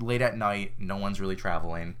late at night. No one's really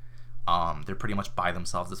traveling. They're pretty much by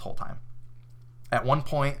themselves this whole time. At one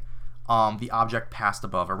point, the object passed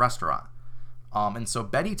above a restaurant. And so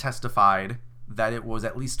Betty testified that it was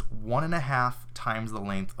at least 1.5 times the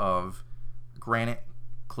length of Granite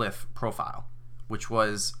Cliff profile, which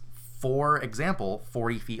was, for example,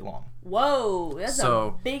 40 feet long. Whoa, that's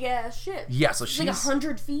a big ass ship. Yeah, so she's like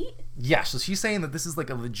 100 feet. Yeah, so she's saying that this is like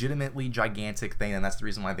a legitimately gigantic thing, and that's the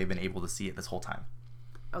reason why they've been able to see it this whole time.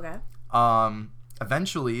 Okay.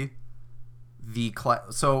 Eventually, the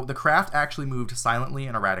craft actually moved silently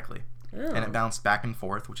and erratically. and it bounced back and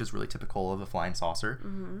forth, which is really typical of a flying saucer.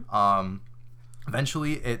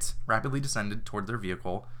 Eventually, it rapidly descended toward their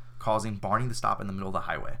vehicle, causing Barney to stop in the middle of the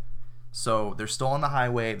highway. So they're still on the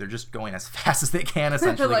highway. They're just going as fast as they can,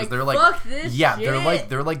 essentially. Like, they're like, fuck this yeah, shit.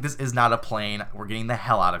 they're like, this is not a plane. We're getting the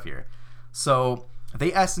hell out of here. So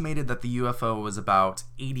they estimated that the UFO was about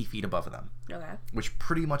 80 feet above them. Okay. Which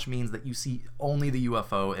pretty much means that you see only the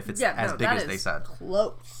UFO if it's as big as they said.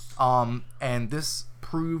 Close. And this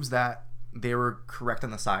proves that they were correct on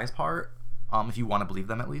the size part, if you want to believe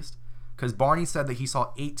them at least. Because Barney said that he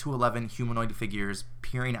saw 8 to 11 humanoid figures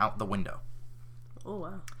peering out the window. Oh,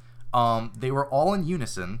 wow. They were all in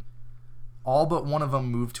unison. All but one of them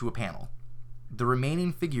moved to a panel. The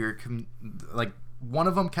remaining figure, one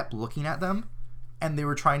of them kept looking at them, and they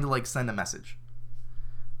were trying to, send a message.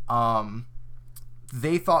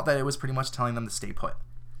 They thought that it was pretty much telling them to stay put.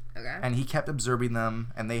 Okay. And he kept observing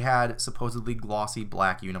them, and they had supposedly glossy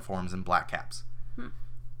black uniforms and black caps.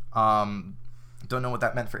 Don't know what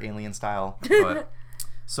that meant for Alien style, but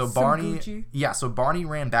so Barney, Gucci. So Barney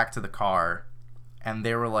ran back to the car, and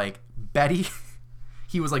they were like, Betty.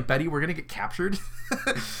 He was like, Betty, we're gonna get captured.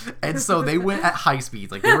 And so they went at high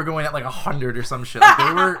speeds, they were going at 100 or some shit.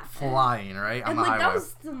 They were flying right on And the highway. that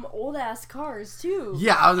was some old ass cars too.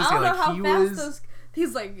 Yeah, I was just saying, I don't know how he fast was. those.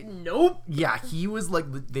 He's like, nope. Yeah, he was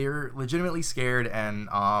they're legitimately scared, and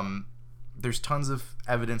there's tons of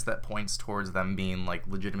evidence that points towards them being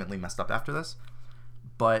legitimately messed up after this.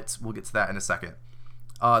 But we'll get to that in a second.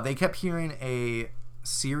 They kept hearing a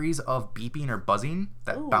series of beeping or buzzing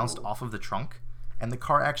that bounced off of the trunk, and the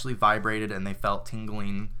car actually vibrated, and they felt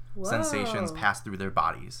tingling sensations pass through their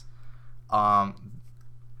bodies.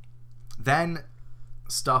 Then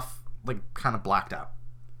stuff kind of blacked out.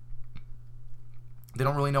 They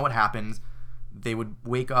don't really know what happened. They would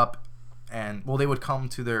wake up and, they would come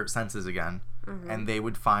to their senses again, and they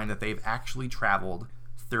would find that they've actually traveled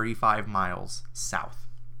 35 miles south.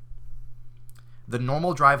 The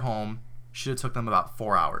normal drive home should have took them about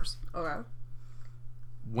 4 hours. Okay.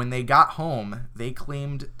 When they got home, they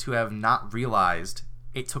claimed to have not realized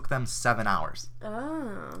it took them 7 hours.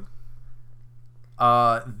 Oh.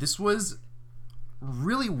 This was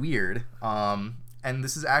really weird, and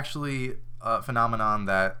this is actually a phenomenon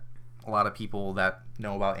that a lot of people that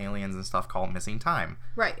know about aliens and stuff call missing time.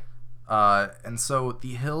 Right. And so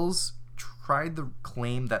the Hills tried to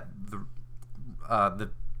claim that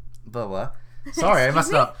sorry, I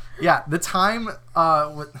messed up. Yeah, the time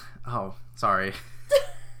sorry.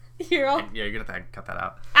 You're all... Yeah, you're gonna have to cut that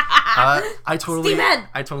out. I totally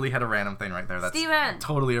had a random thing right there. That's Steven!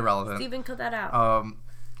 Totally irrelevant. Steven, cut that out.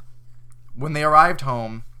 When they arrived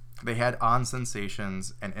home, they had odd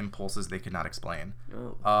sensations and impulses they could not explain.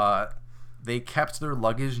 Oh. They kept their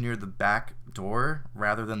luggage near the back door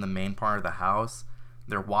rather than the main part of the house.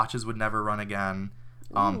 Their watches would never run again.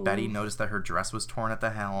 Betty noticed that her dress was torn at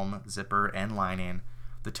the helm, zipper, and lining.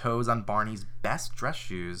 The toes on Barney's best dress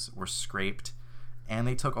shoes were scraped, and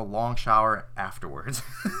they took a long shower afterwards.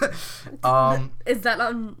 Is that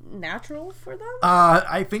unnatural for them?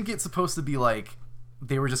 I think it's supposed to be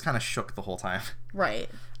they were just kind of shook the whole time. Right.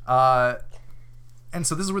 And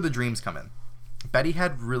so this is where the dreams come in. Betty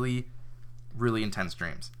had really, really intense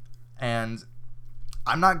dreams. And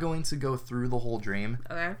I'm not going to go through the whole dream.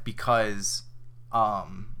 Okay. Because, not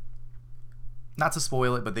to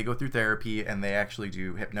spoil it, but they go through therapy and they actually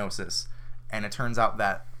do hypnosis. And it turns out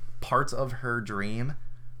that parts of her dream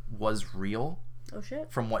was real. Oh,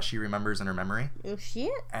 shit. From what she remembers in her memory. Oh,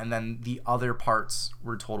 shit. And then the other parts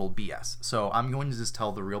were total BS. So I'm going to just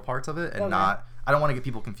tell the real parts of it and not... I don't want to get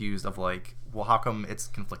people confused of how come it's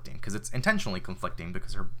conflicting? Because it's intentionally conflicting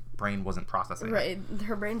because her brain wasn't processing it. Right.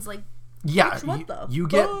 Her brain's yeah, what the you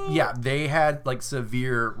get... Yeah, they had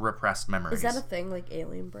severe repressed memories. Is that a thing,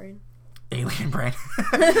 alien brain? Alien brain.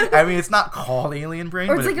 I mean, it's not called alien brain,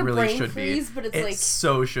 or but it's it really brain should freeze, be. But It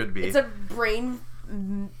so should be. It's a brain...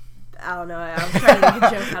 I don't know. I was trying to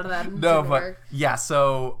make a joke out of that. No, but work. Yeah,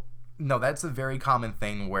 so no, that's a very common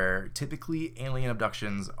thing where typically alien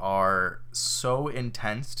abductions are so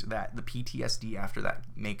intense that the PTSD after that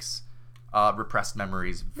makes repressed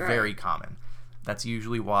memories very common. That's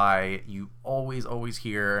usually why you always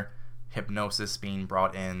hear hypnosis being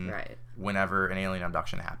brought in whenever an alien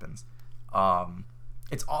abduction happens.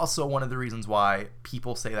 It's also one of the reasons why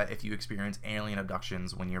people say that if you experience alien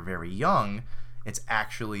abductions when you're very young, it's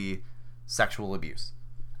actually sexual abuse.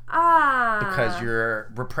 Because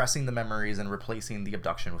you're repressing the memories and replacing the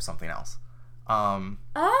abduction with something else.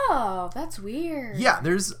 That's weird. Yeah,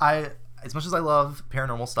 as much as I love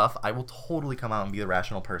paranormal stuff, I will totally come out and be the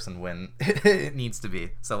rational person when it needs to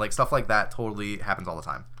be. So stuff like that totally happens all the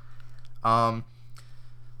time.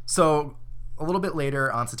 So a little bit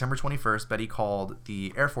later, on September 21st, Betty called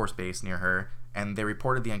the Air Force Base near her, and they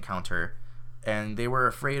reported the encounter, and they were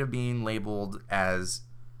afraid of being labeled as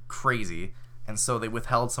crazy, and so they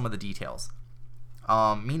withheld some of the details.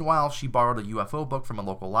 Meanwhile, she borrowed a UFO book from a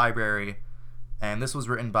local library, and this was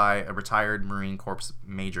written by a retired Marine Corps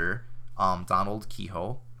major, Donald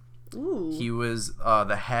Kehoe. Ooh. He was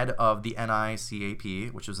the head of the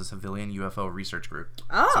NICAP, which was a civilian UFO research group.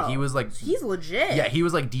 Oh. So he was like... He's legit. Yeah, he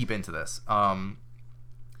was like deep into this. On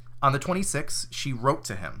the 26th, she wrote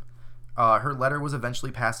to him. Her letter was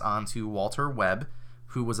eventually passed on to Walter Webb,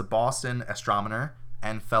 who was a Boston astronomer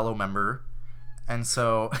and fellow member. And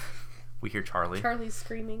so... we hear Charlie. Charlie's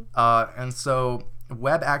screaming. And so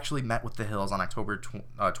Webb actually met with the Hills on October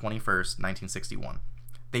 21st, 1961.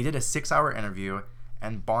 They did a 6-hour interview,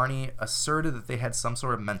 and Barney asserted that they had some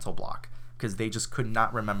sort of mental block because they just could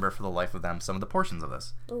not remember for the life of them some of the portions of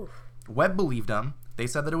this. Oof. Webb believed them. They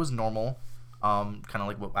said that it was normal, kind of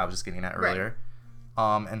like what I was just getting at earlier.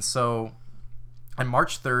 Right. And so on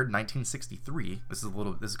March 3rd, 1963, this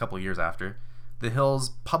is a couple of years after, the Hills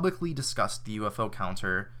publicly discussed the UFO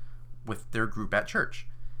counter with their group at church.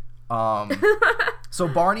 So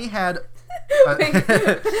Barney had...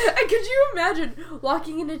 Could you imagine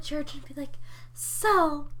walking into church and be like,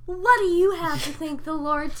 so, what do you have to thank the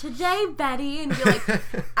Lord today, Betty? And you're like,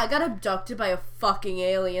 I got abducted by a fucking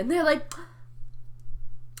alien. They're like...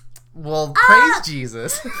 Well, praise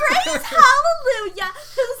Jesus. Praise hallelujah.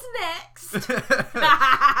 Who's next?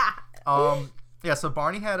 Yeah, so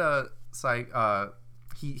Barney had a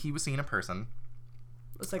he was seeing a person.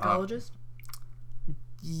 A psychologist?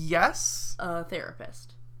 Yes. A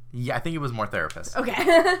therapist. Yeah, I think it was more therapist. Okay.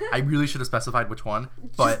 I really should have specified which one,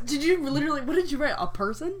 but did you literally? What did you write? A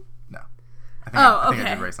person? No. I think I okay.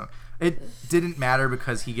 did write something. It didn't matter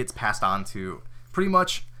because he gets passed on to pretty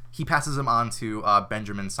much. He passes him on to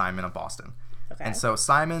Benjamin Simon of Boston. Okay. And so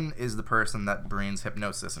Simon is the person that brings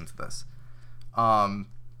hypnosis into this.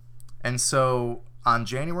 And so on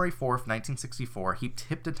January 4th, 1964, he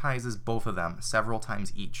hypnotizes both of them several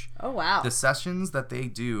times each. Oh, wow. The sessions that they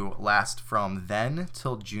do last from then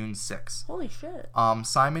till June 6th. Holy shit.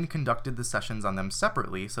 Simon conducted the sessions on them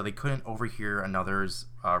separately so they couldn't overhear another's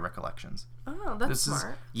recollections. Oh, that's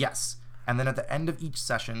smart. Yes. And then at the end of each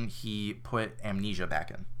session, he put amnesia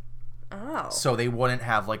back in. Oh. So they wouldn't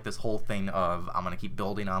have like this whole thing of I'm gonna keep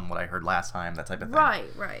building on what I heard last time, that type of thing.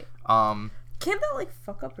 Right. Can't that like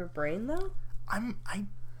fuck up your brain though?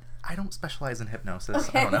 I don't specialize in hypnosis.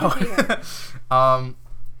 Okay. I don't know.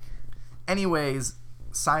 Anyways,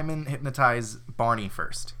 Simon hypnotized Barney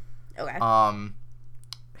first. Okay.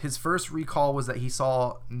 His first recall was that he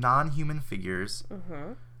saw non-human figures,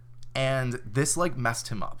 and this like messed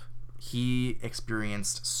him up. He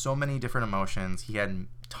experienced so many different emotions. He had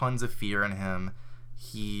tons of fear in him.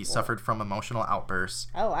 He suffered from emotional outbursts.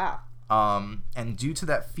 Oh, wow. And due to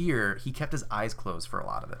that fear, he kept his eyes closed for a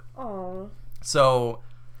lot of it. Oh. So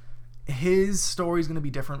his story is going to be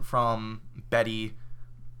different from Betty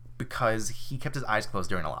because he kept his eyes closed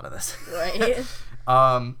during a lot of this. Right.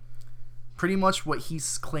 Pretty much what he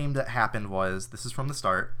claimed that happened was, this is from the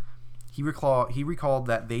start, he recalled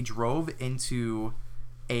that they drove into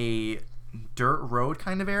a dirt road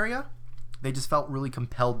kind of area. They just felt really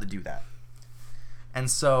compelled to do that. And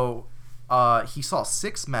so he saw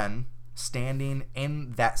 6 men standing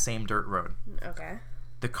in that same dirt road. Okay.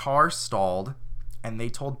 The car stalled, and they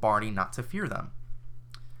told Barney not to fear them.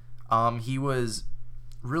 He was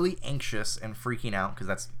really anxious and freaking out, because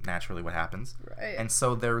that's naturally what happens. Right. And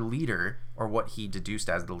so their leader, or what he deduced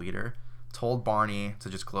as the leader, told Barney to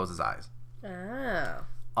just close his eyes. Oh.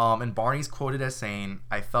 And Barney's quoted as saying,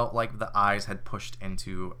 "I felt like the eyes had pushed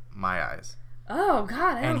into my eyes." Oh,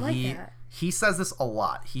 God, I don't like that. He says this a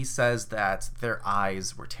lot. He says that their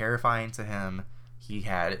eyes were terrifying to him. He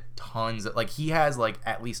had tons of, he has,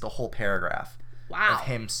 at least a whole paragraph of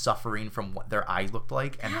him suffering from what their eyes looked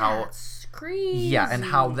like and That's crazy. Yeah, and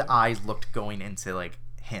how the eyes looked going into,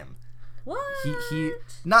 him. What? He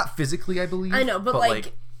not physically, I believe. I know,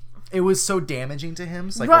 but it was so damaging to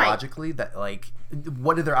him psychologically that,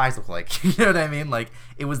 what did their eyes look like? You know what I mean?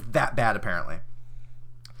 It was that bad, apparently.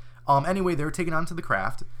 Anyway, they were taken onto the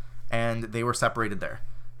craft, and they were separated there.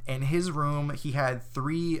 In his room, he had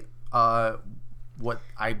 3,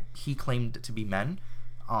 he claimed to be men.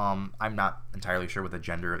 I'm not entirely sure what the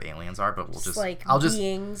gender of aliens are, but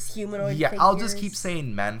beings, humanoid yeah, figures. I'll just keep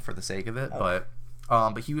saying men for the sake of it. Oh.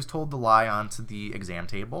 But he was told to lie onto the exam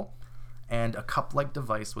table, and a cup-like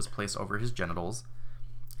device was placed over his genitals.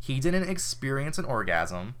 He didn't experience an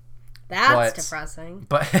orgasm, That's depressing.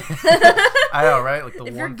 But I know, right? Like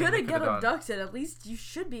if you're gonna get abducted, at least you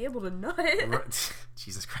should be able to know it. Right.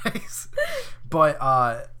 Jesus Christ.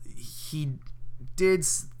 But he did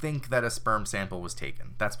think that a sperm sample was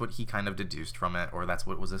taken. That's what he kind of deduced from it, or that's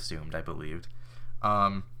what was assumed, I believed.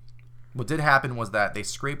 What did happen was that they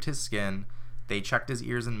scraped his skin, they checked his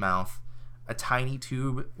ears and mouth, a tiny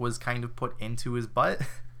tube was kind of put into his butt,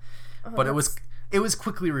 but it was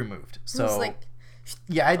quickly removed. So it's like,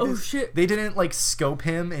 yeah, shit. They didn't like scope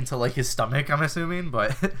him into like his stomach, I'm assuming,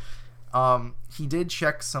 but he did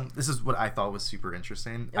check some. This is what I thought was super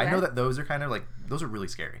interesting. Okay. I know that those are kind of like, those are really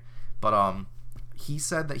scary, but he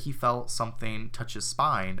said that he felt something touch his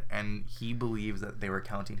spine, and he believes that they were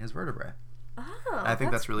counting his vertebrae. Oh, I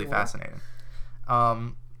think that's really cool. fascinating.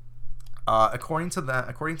 According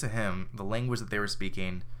to him, the language that they were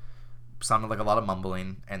speaking sounded like a lot of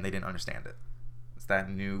mumbling, and they didn't understand it. It's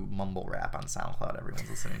that new mumble rap on SoundCloud everyone's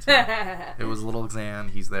listening to. It was Little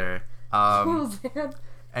Xan. He's there.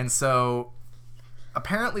 And so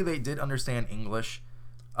apparently they did understand English.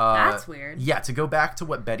 That's weird. Yeah, to go back to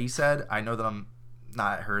what Betty said, I know that I'm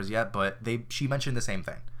not at hers yet, but she mentioned the same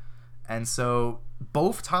thing. And so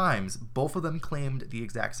both times, both of them claimed the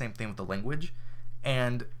exact same thing with the language,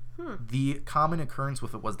 and the common occurrence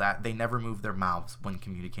with it was that they never moved their mouths when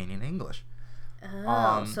communicating in English.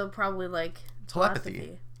 So probably like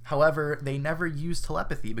Telepathy. However, they never used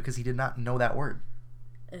telepathy because he did not know that word.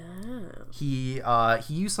 Oh. He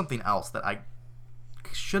used something else that I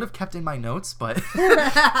should have kept in my notes, but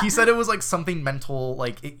he said it was like something mental,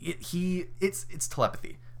 like it's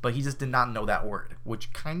telepathy, but he just did not know that word,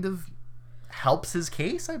 which kind of helps his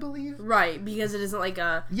case, I believe. Right, because it isn't like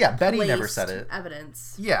a Betty never said it.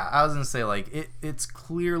 Evidence. Yeah, I was gonna say like it's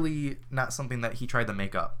clearly not something that he tried to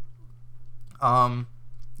make up.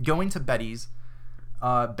 Going to Betty's,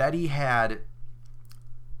 Betty had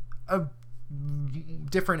a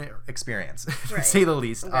different experience, to say the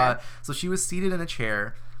least. Okay. So she was seated in a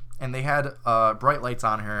chair, and they had bright lights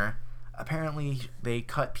on her. Apparently, they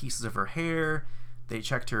cut pieces of her hair. They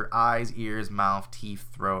checked her eyes, ears, mouth, teeth,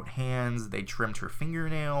 throat, hands. They trimmed her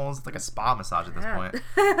fingernails. It's like a spa massage at this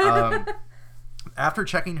point. After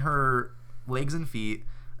checking her legs and feet,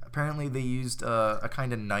 apparently they used a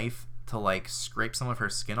kind of knife to like scrape some of her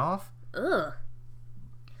skin off. Ugh.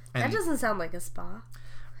 And, that doesn't sound like a spa.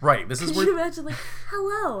 Right. This is Could where you imagine like,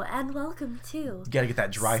 hello and welcome to you gotta get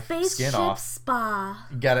that dry skin off. Spa.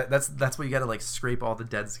 You gotta. That's what you gotta like scrape all the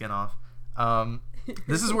dead skin off.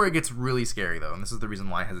 This is where it gets really scary though, and this is the reason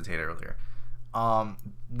why I hesitated earlier.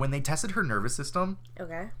 When they tested her nervous system,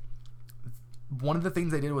 Okay. one of the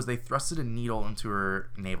things they did was they thrusted a needle into her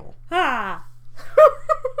navel. Ah.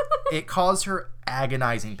 It caused her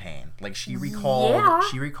agonizing pain. Like she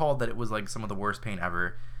recalled that it was like some of the worst pain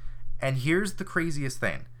ever. And here's the craziest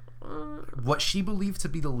thing. What she believed to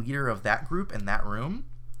be the leader of that group in that room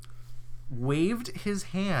waved his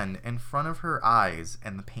hand in front of her eyes,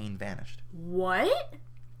 and the pain vanished. What?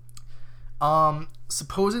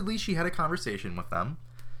 Supposedly she had a conversation with them.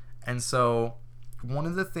 And so one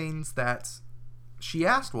of the things that she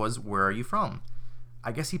asked was, "Where are you from?"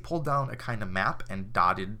 I guess he pulled down a kind of map and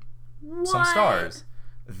dotted some stars.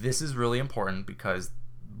 This is really important because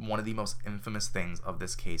one of the most infamous things of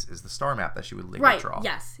this case is the star map that she would later draw.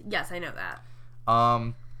 Right, yes, I know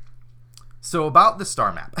that. So about the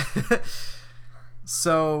star map.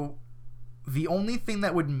 So the only thing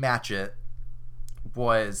that would match it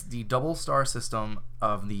was the double star system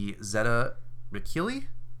of the Zeta Reticuli.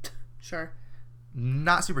 Sure.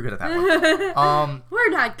 Not super good at that one. We're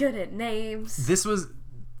not good at names. This was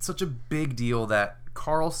such a big deal that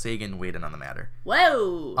Carl Sagan weighed in on the matter.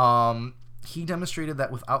 Whoa. He demonstrated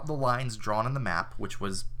that without the lines drawn on the map, which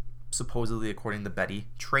was supposedly, according to Betty,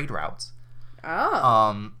 trade routes,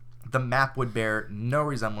 the map would bear no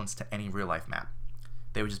resemblance to any real-life map.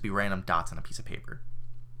 They would just be random dots on a piece of paper.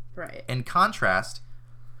 Right. In contrast,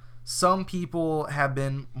 some people have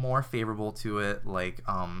been more favorable to it, like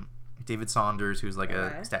David Saunders, who's like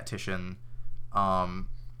a statistician.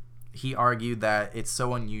 He argued that it's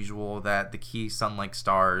so unusual that the key sun-like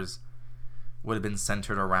stars would have been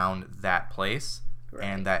centered around that place,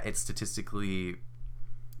 and that it's statistically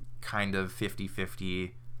kind of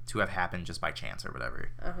 50-50 to have happened just by chance or whatever.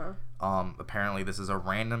 Apparently this is a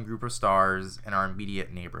random group of stars in our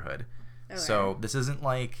immediate neighborhood. So this isn't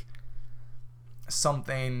like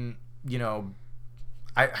something, you know,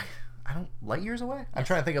 I don't, light years away? I'm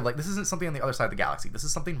trying to think of like, this isn't something on the other side of the galaxy. This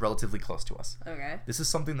is something relatively close to us. This is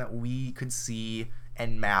something that we could see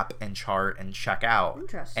and map and chart and check out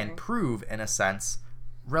and prove, in a sense,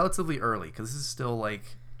 relatively early, because this is still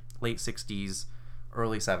like late 60s,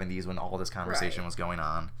 early 70s when all this conversation was going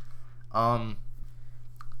on.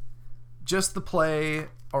 Just the play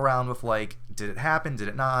around with, like, did it happen? Did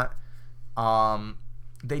it not?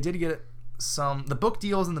 They did get the book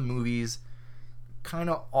deals in the movies kind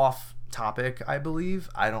of off topic, I believe.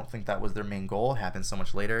 I don't think that was their main goal. It happened so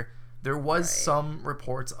much later. There was some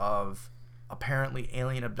reports of apparently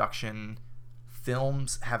alien abduction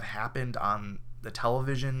films have happened on the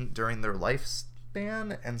television during their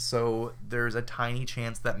lifespan, and so there's a tiny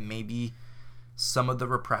chance that maybe some of the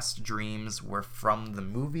repressed dreams were from the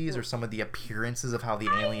movies or some of the appearances of how the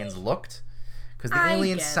aliens looked, because the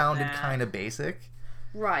aliens sounded kind of basic.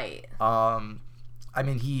 Right. I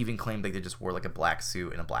mean, he even claimed like they just wore like a black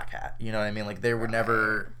suit and a black hat. You know what I mean? Like they were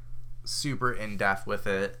never super in depth with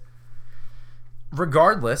it.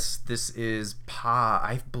 Regardless, this is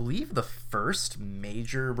I believe the first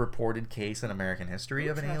major reported case in American history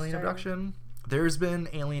of an alien abduction. There's been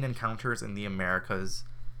alien encounters in the Americas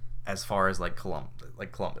as far as like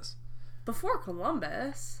Columbus. Before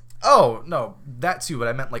Columbus? Oh, no, that too, but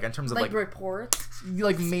I meant like in terms of like reports?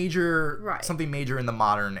 Like major, something major in the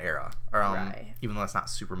modern era. Even though that's not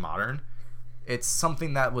super modern. It's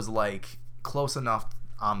something that was like close enough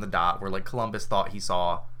on the dot where like Columbus thought he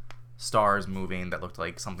saw stars moving that looked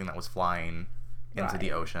like something that was flying into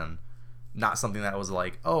the ocean. Not something that was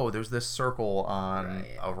like, oh, there's this circle on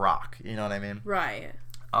a rock. You know what I mean? Right.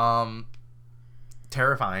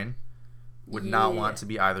 Terrifying. Would not want to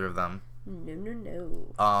be either of them.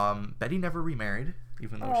 No. Betty never remarried,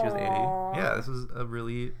 even though she was 80. Yeah, this was a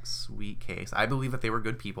really sweet case. I believe that they were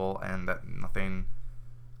good people and that nothing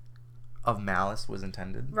of malice was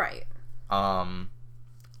intended. Right.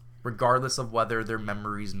 Regardless of whether their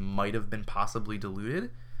memories might have been possibly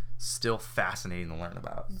diluted, still fascinating to learn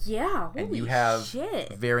about. Yeah, and you have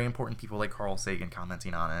very important people like Carl Sagan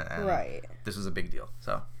commenting on it, and this was a big deal.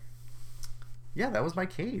 So, yeah, that was my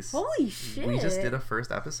case. Holy shit! We just did a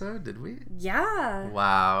first episode, did we? Yeah.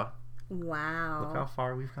 Wow. Wow. Look how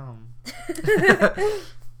far we've come.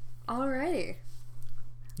 Alrighty.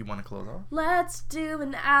 You want to close off? Let's do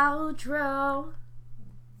an outro.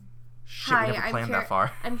 Shit, we never planned that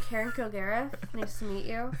far. I'm Karen Kilgariff. Nice to meet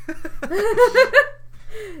you.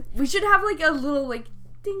 We should have like a little like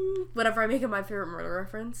ding whenever I make a My Favorite Murder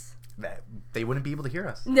reference. They wouldn't be able to hear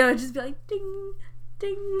us. No, just be like ding,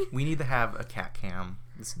 ding. We need to have a cat cam.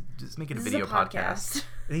 Just make it a video podcast.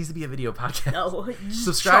 It needs to be a video podcast. No,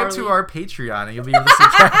 subscribe to our Patreon and you'll be able to see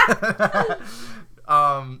cat.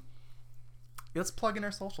 Let's plug in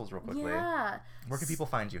our socials real quickly. Yeah. Where can people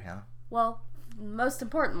find you, Hannah? Well, most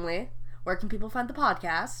importantly, where can people find the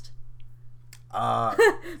podcast?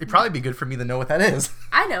 It'd probably be good for me to know what that is.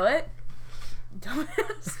 I know it. Don't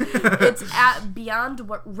ask. It's at Beyond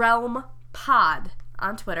Realm Pod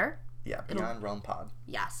on Twitter. Yeah, Beyond Realm Pod.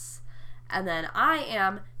 Yes. And then I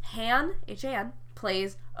am Han, H-A-N,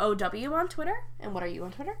 plays OW on Twitter. And what are you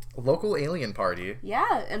on Twitter? Local Alien Party.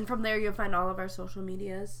 Yeah, and from there you'll find all of our social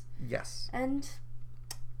medias. Yes. And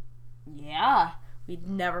yeah, we'd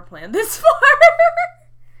never planned this far.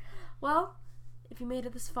 Well, if you made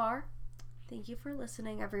it this far, thank you for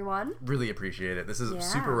listening, everyone. Really appreciate it. This is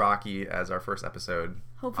super rocky as our first episode.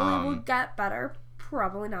 Hopefully we'll get better.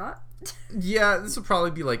 Probably not. Yeah, this will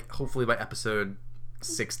probably be like, hopefully by episode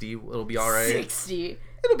 60, it'll be alright. 60.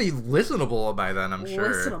 It'll be listenable by then, I'm sure.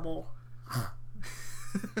 Listenable.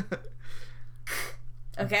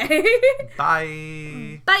 Okay.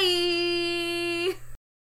 Bye. Bye.